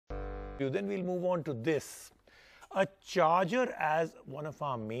Then we'll move on to this. A charger as one of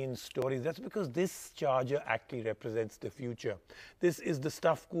our main stories. That's because this charger actually represents the future. This is the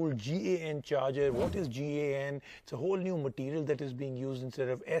Stuffcool GaN charger. What is GaN? It's a whole new material that is being used instead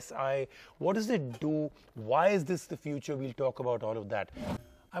of Si. What does it do? Why is this the future? We'll talk about all of that.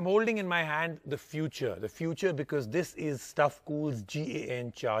 I'm holding in my hand the future because this is Stuffcool's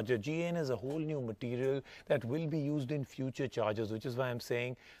GaN charger. GaN is a whole new material that will be used in future chargers, which is why I'm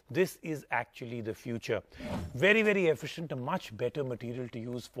saying this is actually the future. Very, very efficient, a much better material to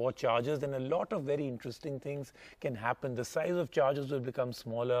use for chargers, and a lot of very interesting things can happen. The size of chargers will become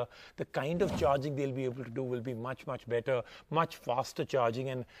smaller. The kind of charging they'll be able to do will be much, much better, much faster charging,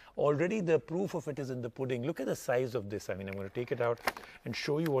 and already the proof of it is in the pudding. Look at the size of this. I mean, I'm going to take it out and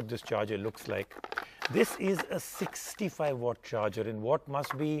show you what this charger looks like. This is a 65-watt charger in what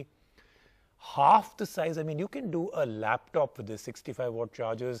must be half the size. I mean, you can do a laptop with this 65-watt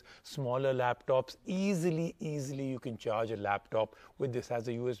chargers, smaller laptops. Easily you can charge a laptop with this. Has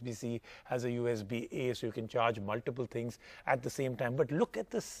a USB-C, has a USB-A, so you can charge multiple things at the same time. But look at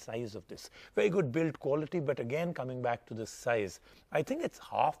the size of this. Very good build quality, but again, coming back to the size, I think it's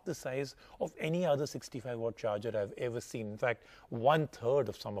half the size of any other 65-watt charger I've ever seen. In fact, 1/3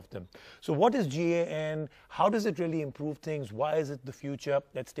 of some of them. So what is GaN? How does it really improve things? Why is it the future?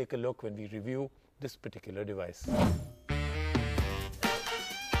 Let's take a look when we review this particular device.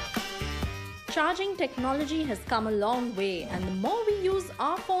 Charging technology has come a long way, and the more we use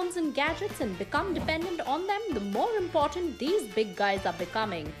our phones and gadgets and become dependent on them, the more important these big guys are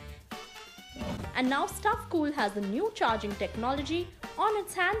becoming. And now Stuffcool has a new charging technology on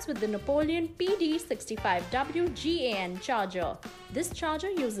its hands with the Napolean PD65W GaN charger. This charger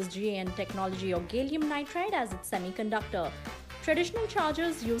uses GaN technology or gallium nitride as its semiconductor. Traditional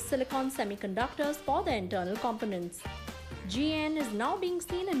chargers use silicon semiconductors for their internal components. GaN is now being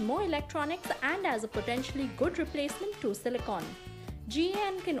seen in more electronics and as a potentially good replacement to silicon.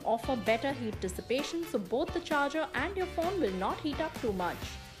 GaN can offer better heat dissipation, so both the charger and your phone will not heat up too much.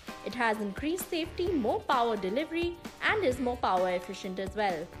 It has increased safety, more power delivery, and is more power efficient as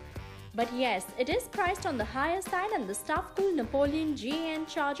well. But yes, it is priced on the higher side, and the Stuffcool Napoleon GaN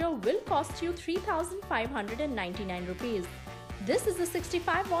charger will cost you 3,599 rupees. This is a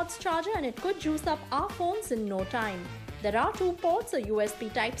 65 watts charger and it could juice up our phones in no time. There are two ports, a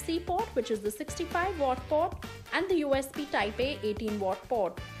USB Type-C port, which is the 65 watt port, and the USB Type-A 18 watt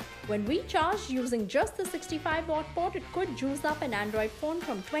port. When we charge using just the 65 watt port, it could juice up an Android phone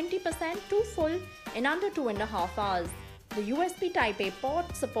from 20% to full in under 2.5 hours. The USB Type-A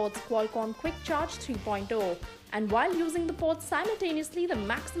port supports QUALCOMM QUICKCHARGE 3.0, and while using the ports simultaneously, the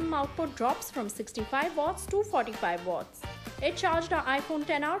maximum output drops from 65 watts to 45 watts. It charged our iPhone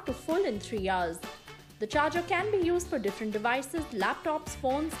XR to full in 3 hours. The charger can be used for different devices, laptops,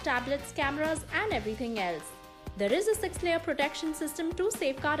 phones, tablets, cameras, and everything else. There is a 6-layer protection system to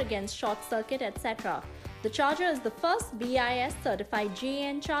safeguard against short circuit, etc. The charger is the first BIS certified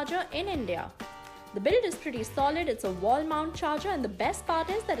GaN charger in India. The build is pretty solid, it's a wall mount charger, and the best part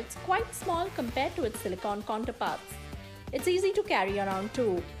is that it's quite small compared to its silicon counterparts. It's easy to carry around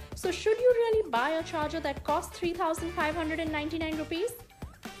too. So should you really buy a charger that costs 3,599 rupees?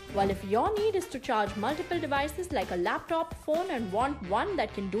 Well, if your need is to charge multiple devices like a laptop, phone, and want one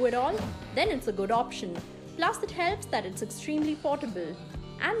that can do it all, then it's a good option. Plus it helps that it's extremely portable.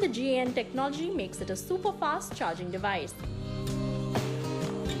 And the GaN technology makes it a super fast charging device.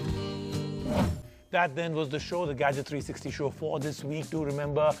 That then was the show, the Gadget360 show for this week. Do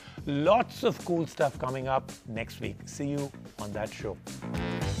remember, lots of cool stuff coming up next week. See you on that show.